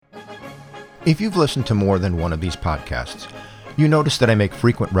If you've listened to more than one of these podcasts, you notice that I make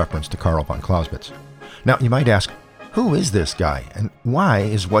frequent reference to Karl von Clausewitz. Now, you might ask, who is this guy, and why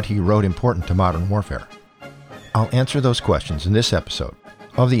is what he wrote important to modern warfare? I'll answer those questions in this episode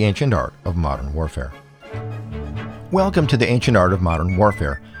of The Ancient Art of Modern Warfare. Welcome to The Ancient Art of Modern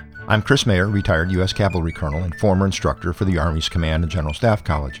Warfare. I'm Chris Mayer, retired U.S. Cavalry Colonel and former instructor for the Army's Command and General Staff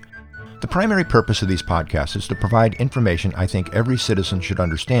College. The primary purpose of these podcasts is to provide information I think every citizen should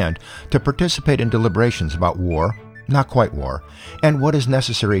understand to participate in deliberations about war, not quite war, and what is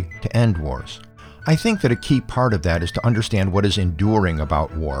necessary to end wars. I think that a key part of that is to understand what is enduring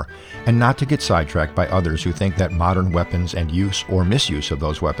about war, and not to get sidetracked by others who think that modern weapons and use or misuse of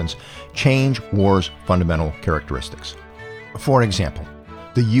those weapons change war's fundamental characteristics. For example,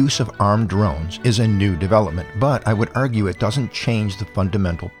 the use of armed drones is a new development, but I would argue it doesn't change the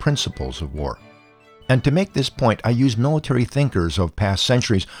fundamental principles of war. And to make this point, I use military thinkers of past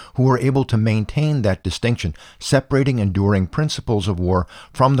centuries who were able to maintain that distinction, separating enduring principles of war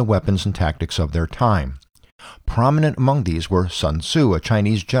from the weapons and tactics of their time. Prominent among these were Sun Tzu, a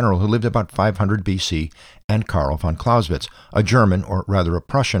Chinese general who lived about 500 BC, and Karl von Clausewitz, a German, or rather a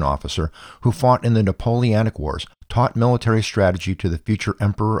Prussian officer, who fought in the Napoleonic Wars, taught military strategy to the future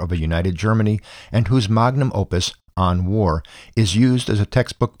emperor of a united Germany, and whose magnum opus, On War, is used as a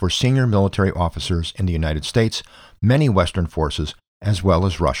textbook for senior military officers in the United States, many Western forces, as well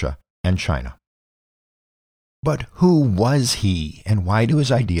as Russia and China. But who was he, and why do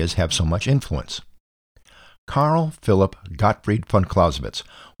his ideas have so much influence? Karl Philipp Gottfried von Clausewitz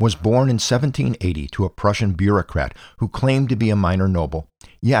was born in 1780 to a Prussian bureaucrat who claimed to be a minor noble,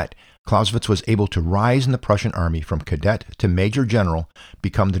 yet Clausewitz was able to rise in the Prussian army from cadet to major general,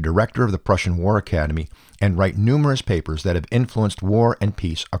 become the director of the Prussian War Academy, and write numerous papers that have influenced war and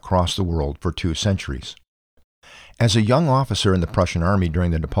peace across the world for 2 centuries. As a young officer in the Prussian army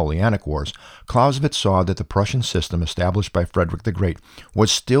during the Napoleonic Wars, Clausewitz saw that the Prussian system established by Frederick the Great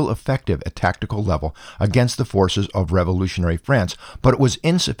was still effective at tactical level against the forces of revolutionary France, but it was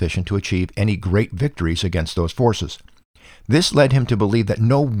insufficient to achieve any great victories against those forces. This led him to believe that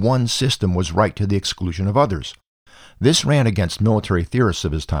no one system was right to the exclusion of others. This ran against military theorists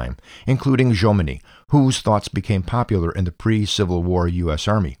of his time, including Jomini, whose thoughts became popular in the pre-Civil War U.S.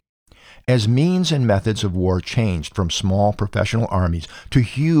 Army. As means and methods of war changed from small professional armies to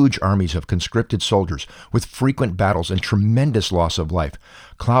huge armies of conscripted soldiers with frequent battles and tremendous loss of life,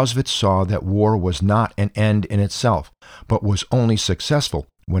 Clausewitz saw that war was not an end in itself, but was only successful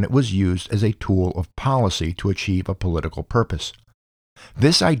when it was used as a tool of policy to achieve a political purpose.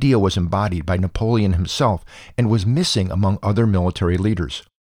 This idea was embodied by Napoleon himself and was missing among other military leaders.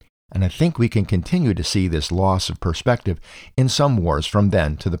 And I think we can continue to see this loss of perspective in some wars from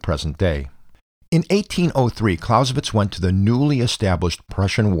then to the present day. In 1803, Clausewitz went to the newly established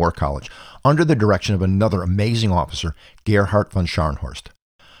Prussian War College under the direction of another amazing officer, Gerhard von Scharnhorst.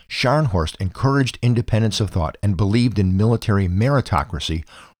 Scharnhorst encouraged independence of thought and believed in military meritocracy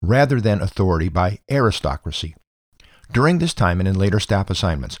rather than authority by aristocracy. During this time and in later staff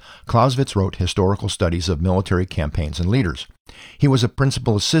assignments, Clausewitz wrote historical studies of military campaigns and leaders. He was a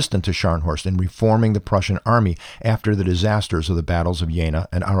principal assistant to Scharnhorst in reforming the Prussian army after the disasters of the battles of Jena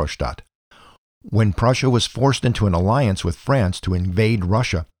and Auerstadt. When Prussia was forced into an alliance with France to invade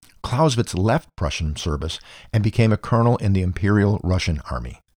Russia, Clausewitz left Prussian service and became a colonel in the Imperial Russian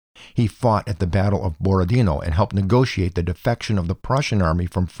Army. He fought at the Battle of Borodino and helped negotiate the defection of the Prussian army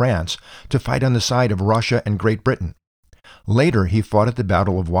from France to fight on the side of Russia and Great Britain. Later, he fought at the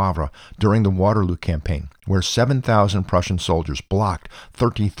Battle of Wavre during the Waterloo Campaign, where 7,000 Prussian soldiers blocked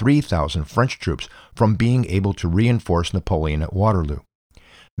 33,000 French troops from being able to reinforce Napoleon at Waterloo.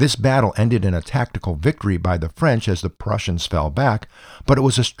 This battle ended in a tactical victory by the French as the Prussians fell back, but it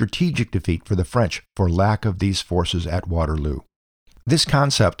was a strategic defeat for the French for lack of these forces at Waterloo. This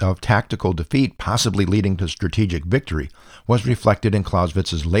concept of tactical defeat possibly leading to strategic victory was reflected in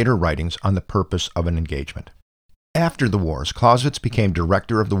Clausewitz's later writings on the purpose of an engagement. After the wars, Clausewitz became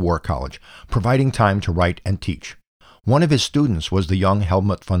director of the War College, providing time to write and teach. One of his students was the young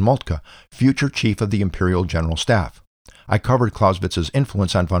Helmut von Moltke, future chief of the Imperial General Staff. I covered Clausewitz's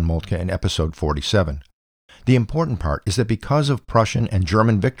influence on von Moltke in episode 47. The important part is that because of Prussian and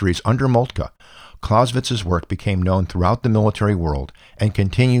German victories under Moltke, Clausewitz's work became known throughout the military world and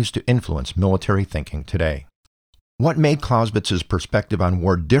continues to influence military thinking today. What made Clausewitz's perspective on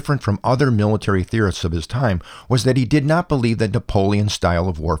war different from other military theorists of his time was that he did not believe that Napoleon's style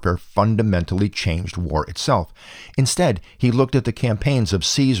of warfare fundamentally changed war itself. Instead, he looked at the campaigns of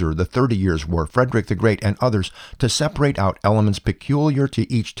Caesar, the 30 Years' War, Frederick the Great, and others to separate out elements peculiar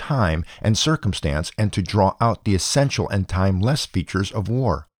to each time and circumstance and to draw out the essential and timeless features of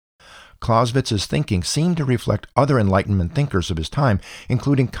war. Clausewitz's thinking seemed to reflect other Enlightenment thinkers of his time,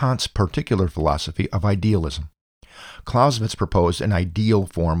 including Kant's particular philosophy of idealism. Clausewitz proposed an ideal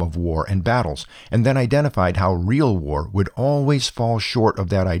form of war and battles, and then identified how real war would always fall short of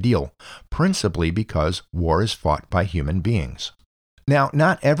that ideal, principally because war is fought by human beings. Now,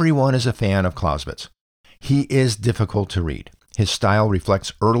 not everyone is a fan of Clausewitz. He is difficult to read. His style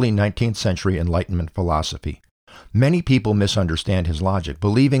reflects early 19th century Enlightenment philosophy. Many people misunderstand his logic,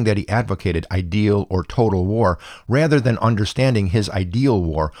 believing that he advocated ideal or total war, rather than understanding his ideal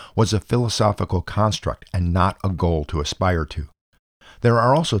war was a philosophical construct and not a goal to aspire to. There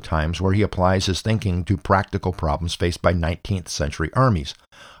are also times where he applies his thinking to practical problems faced by 19th century armies.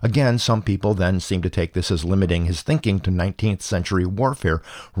 Again, some people then seem to take this as limiting his thinking to 19th century warfare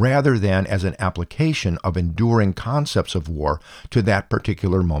rather than as an application of enduring concepts of war to that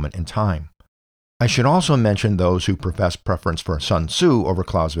particular moment in time. I should also mention those who profess preference for Sun Tzu over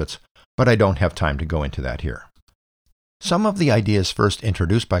Clausewitz, but I don't have time to go into that here. Some of the ideas first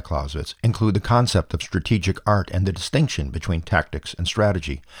introduced by Clausewitz include the concept of strategic art and the distinction between tactics and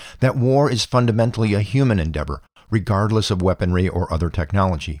strategy, that war is fundamentally a human endeavor, regardless of weaponry or other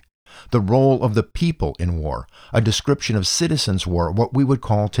technology, the role of the people in war, a description of citizens' war, what we would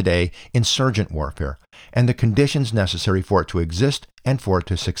call today insurgent warfare, and the conditions necessary for it to exist and for it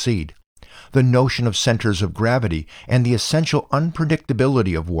to succeed. The notion of centers of gravity and the essential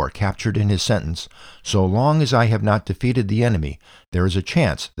unpredictability of war captured in his sentence, "So long as I have not defeated the enemy, there is a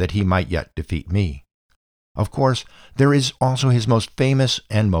chance that he might yet defeat me." Of course, there is also his most famous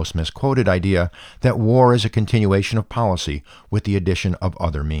and most misquoted idea that war is a continuation of policy with the addition of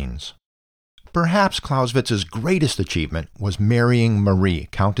other means. Perhaps Clausewitz's greatest achievement was marrying Marie,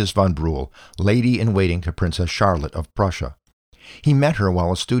 Countess von Brühl, lady-in-waiting to Princess Charlotte of Prussia. He met her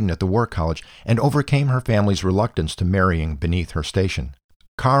while a student at the War College and overcame her family's reluctance to marrying beneath her station.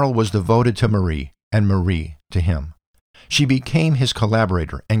 Karl was devoted to Marie, and Marie to him. She became his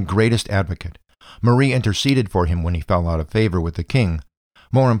collaborator and greatest advocate. Marie interceded for him when he fell out of favor with the king.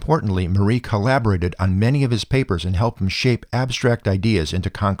 More importantly, Marie collaborated on many of his papers and helped him shape abstract ideas into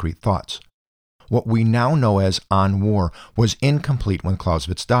concrete thoughts. What we now know as On War was incomplete when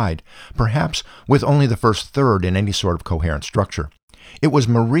Clausewitz died, perhaps with only the first third in any sort of coherent structure. It was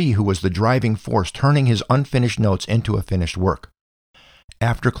Marie who was the driving force, turning his unfinished notes into a finished work.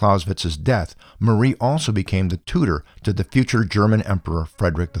 After Clausewitz's death, Marie also became the tutor to the future German Emperor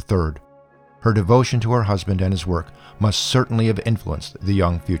Frederick III. Her devotion to her husband and his work must certainly have influenced the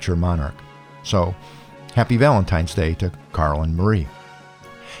young future monarch. So, happy Valentine's Day to Karl and Marie.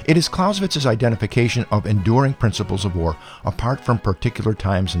 It is Clausewitz's identification of enduring principles of war apart from particular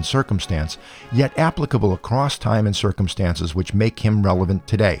times and circumstance, yet applicable across time and circumstances, which make him relevant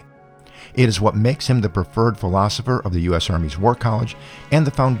today. It is what makes him the preferred philosopher of the U.S. Army's War College and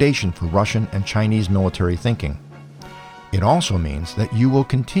the foundation for Russian and Chinese military thinking. It also means that you will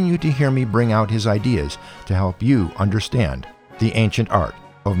continue to hear me bring out his ideas to help you understand the ancient art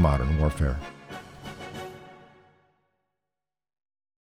of modern warfare.